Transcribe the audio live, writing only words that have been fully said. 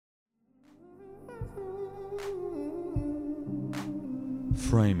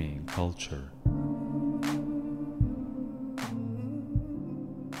Framing culture.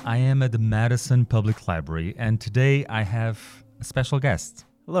 I am at the Madison Public Library, and today I have a special guest.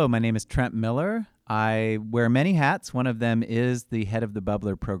 Hello, my name is Trent Miller. I wear many hats. One of them is the head of the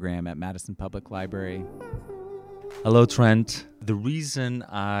Bubbler program at Madison Public Library. Hello, Trent. The reason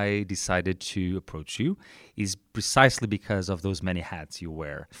I decided to approach you is precisely because of those many hats you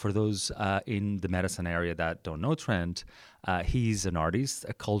wear. For those in the Madison area that don't know Trent, he's an artist,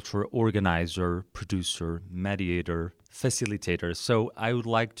 a culture organizer, producer, mediator, facilitator. So I would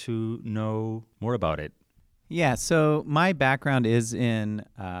like to know more about it. Yeah, so my background is in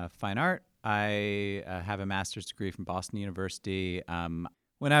fine art. I have a master's degree from Boston University.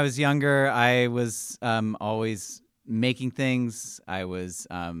 When I was younger, I was always making things. I was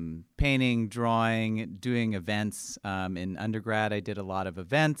painting, drawing, doing events. In undergrad, I did a lot of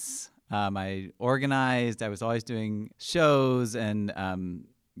events. I organized. I was always doing shows and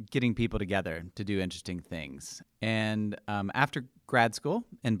getting people together to do interesting things. And after grad school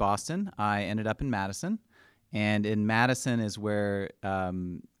in Boston, I ended up in Madison. And in Madison is where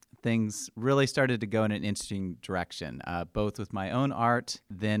things really started to go in an interesting direction, both with my own art,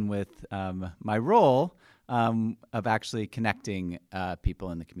 then with my role of actually connecting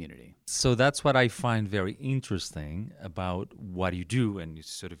people in the community. So that's what I find very interesting about what you do and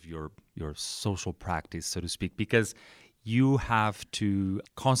sort of your social practice, so to speak, because you have to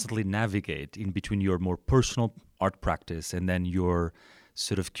constantly navigate in between your more personal art practice and then your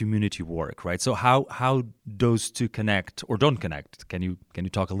sort of community work, right? So how those two connect or don't connect? Can you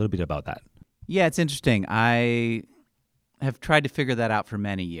talk a little bit about that? Yeah, it's interesting. I have tried to figure that out for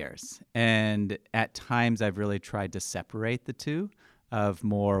many years. And at times I've really tried to separate the two of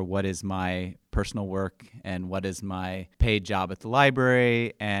more what is my personal work and what is my paid job at the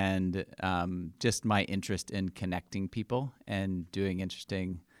library and just my interest in connecting people and doing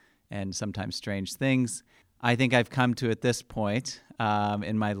interesting and sometimes strange things. I think I've come to at this point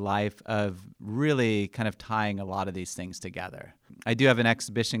in my life of really kind of tying a lot of these things together. I do have an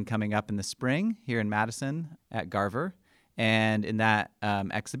exhibition coming up in the spring here in Madison at Garver. And in that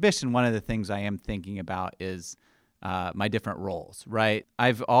exhibition, one of the things I am thinking about is my different roles, right?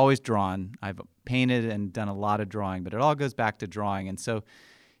 I've always drawn. I've painted and done a lot of drawing, but it all goes back to drawing. And so,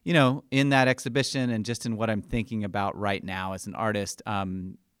 you know, in that exhibition and just in what I'm thinking about right now as an artist,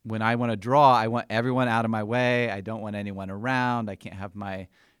 when I want to draw, I want everyone out of my way. I don't want anyone around. I can't have my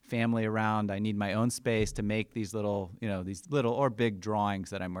family around. I need my own space to make these little or big drawings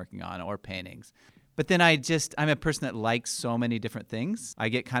that I'm working on or paintings. But then I'm a person that likes so many different things. I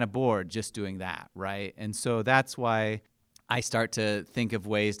get kind of bored just doing that, right? And so that's why I start to think of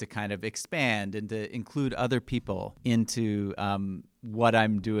ways to kind of expand and to include other people into what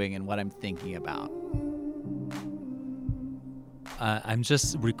I'm doing and what I'm thinking about. I'm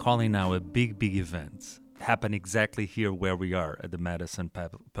just recalling now a big event happened exactly here where we are at the Madison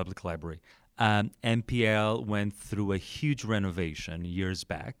Public Library. MPL went through a huge renovation years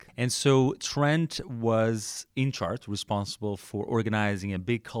back. And so Trent was in charge, responsible for organizing a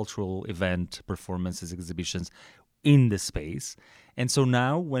big cultural event, performances, exhibitions in the space. And so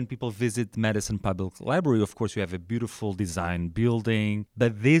now when people visit Madison Public Library, of course, you have a beautiful design building.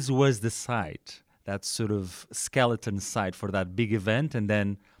 But this was the site, that sort of skeleton site for that big event, and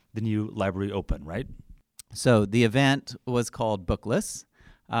then the new library opened, right? So the event was called Bookless.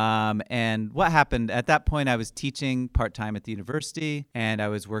 And what happened, at that point I was teaching part-time at the university and I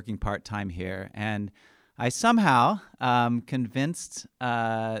was working part-time here. And I somehow convinced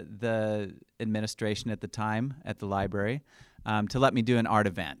the administration at the time at the library to let me do an art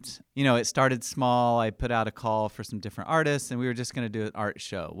event. You know, it started small. I put out a call for some different artists and we were just going to do an art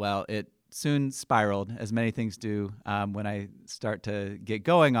show. Well, it soon spiraled, as many things do when I start to get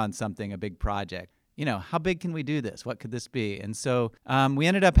going on something, a big project. You know, how big can we do this? What could this be? And so we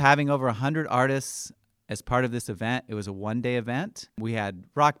ended up having over 100 artists as part of this event. It was a one-day event. We had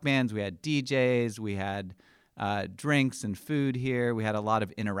rock bands, we had DJs, we had drinks and food here. We had a lot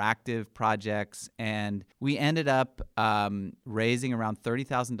of interactive projects. And we ended up raising around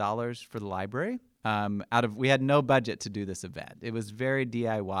 $30,000 for the library. We had no budget to do this event. It was very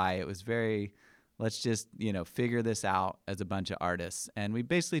DIY. It was very, let's just, figure this out as a bunch of artists. And we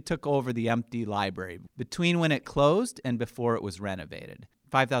basically took over the empty library between when it closed and before it was renovated.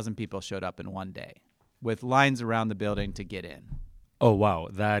 5,000 people showed up in one day with lines around the building to get in. Oh, wow.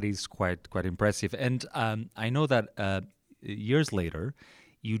 That is quite impressive. And I know that years later,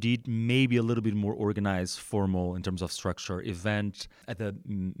 you did maybe a little bit more organized, formal in terms of structure event at the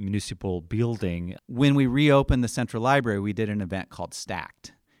municipal building. When we reopened the Central Library, we did an event called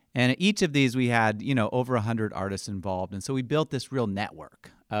Stacked. And at each of these, we had, over 100 artists involved. And so we built this real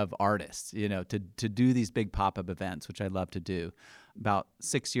network of artists, to do these big pop-up events, which I love to do. About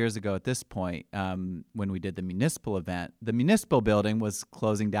 6 years ago at this point, when we did the municipal event, the municipal building was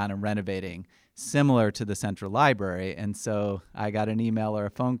closing down and renovating, similar to the Central Library. And so I got an email or a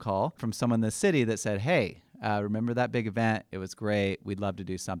phone call from someone in the city that said, hey, remember that big event? It was great. We'd love to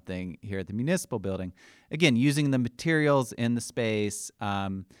do something here at the municipal building. Again, using the materials in the space,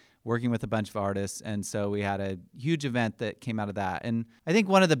 working with a bunch of artists. And so we had a huge event that came out of that. And I think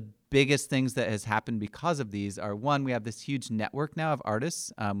one of the biggest things that has happened because of these are, one, we have this huge network now of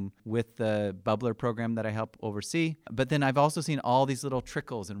artists with the Bubbler program that I help oversee. But then I've also seen all these little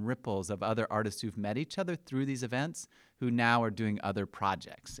trickles and ripples of other artists who've met each other through these events who now are doing other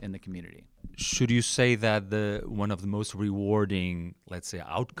projects in the community. Should you say that one of the most rewarding, let's say,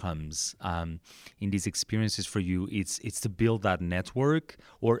 outcomes in these experiences for you, it's to build that network,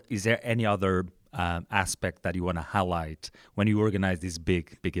 or is there any other aspect that you want to highlight when you organize these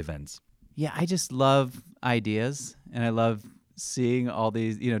big events? Yeah, I just love ideas, and I love seeing all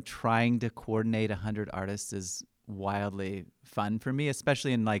these, trying to coordinate 100 artists is wildly fun for me,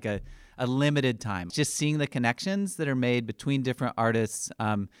 especially in like a limited time. Just seeing the connections that are made between different artists,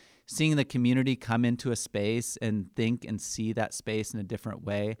 seeing the community come into a space and think and see that space in a different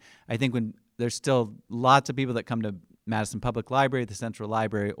way. I think when there's still lots of people that come to Madison Public Library, the Central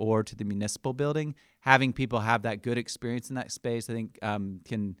Library, or to the municipal building, having people have that good experience in that space, I think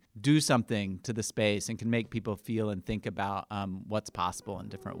can do something to the space and can make people feel and think about what's possible in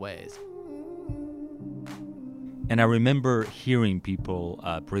different ways. And I remember hearing people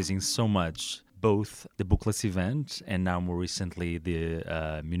praising so much both the Bookless event and now more recently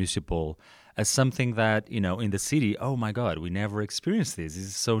the municipal as something that, in the city, oh my God, we never experienced this. This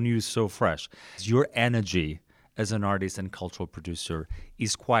is so new, so fresh. Your energy as an artist and cultural producer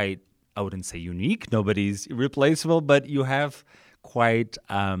is quite, I wouldn't say unique, nobody's irreplaceable, but you have quite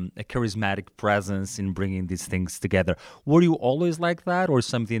a charismatic presence in bringing these things together. Were you always like that, or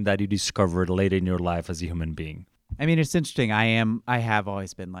something that you discovered later in your life as a human being? I mean, it's interesting. I have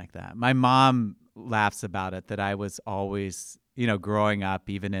always been like that. My mom laughs about it, that I was always, growing up,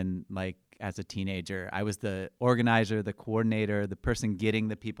 even in as a teenager, I was the organizer, the coordinator, the person getting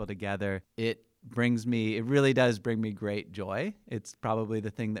the people together. It really does bring me great joy. It's probably the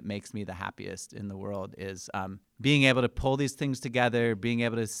thing that makes me the happiest in the world is being able to pull these things together, being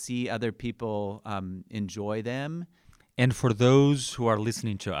able to see other people enjoy them. And for those who are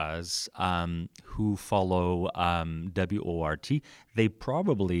listening to us, who follow WORT, they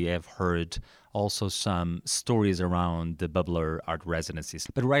probably have heard also some stories around the Bubbler Art Residencies.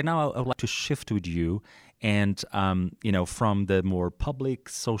 But right now, I would like to shift with you and, from the more public,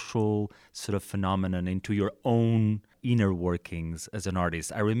 social sort of phenomenon into your own inner workings as an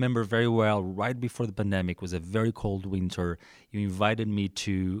artist. I remember very well, right before the pandemic, was a very cold winter. You invited me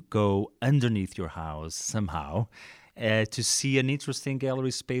to go underneath your house somehow, to see an interesting gallery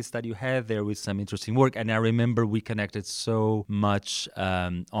space that you had there with some interesting work. And I remember we connected so much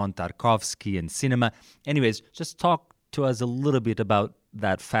on Tarkovsky and cinema. Anyways, just talk to us a little bit about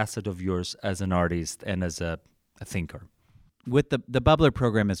that facet of yours as an artist and as a thinker. With the Bubbler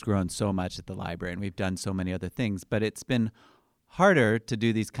program has grown so much at the library, and we've done so many other things, but it's been harder to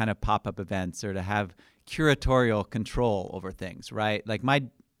do these kind of pop-up events or to have curatorial control over things, right? Like my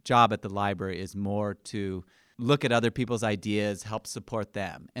job at the library is more to look at other people's ideas, help support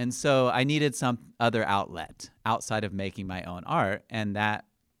them. And so I needed some other outlet outside of making my own art, and that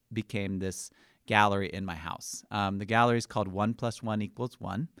became this gallery in my house. The gallery is called 1 + 1 =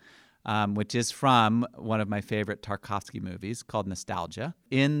 1, which is from one of my favorite Tarkovsky movies called Nostalgia.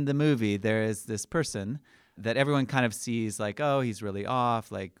 In the movie, there is this person that everyone kind of sees like, oh, he's really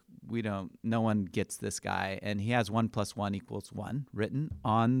off, like no one gets this guy. And he has 1 + 1 = 1 written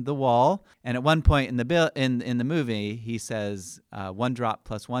on the wall. And at one point in the movie, he says, 1 drop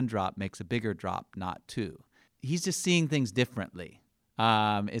 + 1 drop makes a bigger drop, not 2. He's just seeing things differently.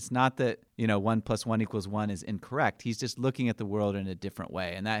 It's not that, 1 + 1 = 1 is incorrect. He's just looking at the world in a different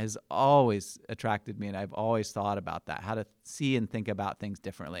way. And that has always attracted me. And I've always thought about that, how to see and think about things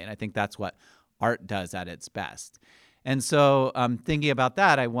differently. And I think that's what art does at its best. And so thinking about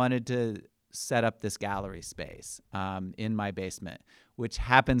that, I wanted to set up this gallery space in my basement, which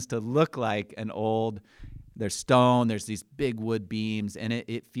happens to look like there's stone, there's these big wood beams, and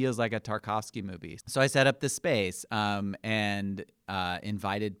it feels like a Tarkovsky movie. So I set up this space and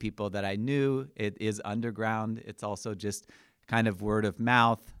invited people that I knew. It is underground. It's also just kind of word of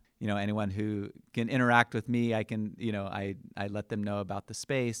mouth. anyone who can interact with me, I can, I let them know about the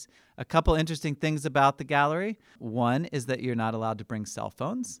space. A couple interesting things about the gallery. One is that you're not allowed to bring cell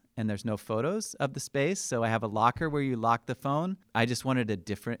phones, and there's no photos of the space. So I have a locker where you lock the phone. I just wanted a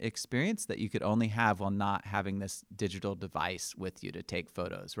different experience that you could only have while not having this digital device with you to take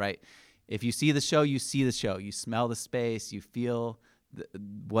photos, right? If you see the show, you see the show. You smell the space. You feel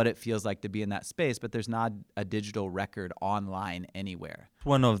what it feels like to be in that space, but there's not a digital record online anywhere.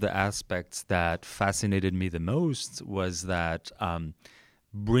 One of the aspects that fascinated me the most was that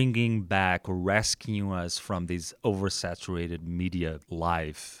bringing back or rescuing us from this oversaturated media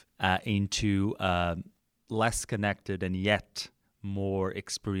life into less connected and yet more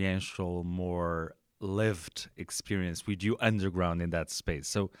experiential, more lived experience with you underground in that space.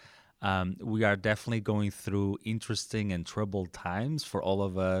 So we are definitely going through interesting and troubled times for all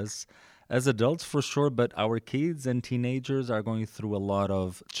of us as adults, for sure, but our kids and teenagers are going through a lot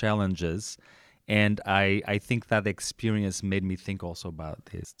of challenges. And I think that experience made me think also about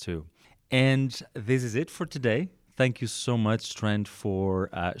this too. And this is it for today. Thank you so much, Trent, for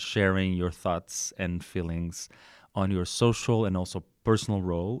sharing your thoughts and feelings on your social and also personal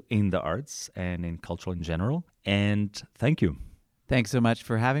role in the arts and in culture in general. And thank you. Thanks so much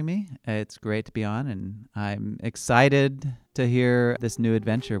for having me. It's great to be on, and I'm excited to hear this new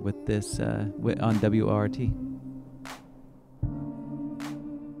adventure with this on WORT.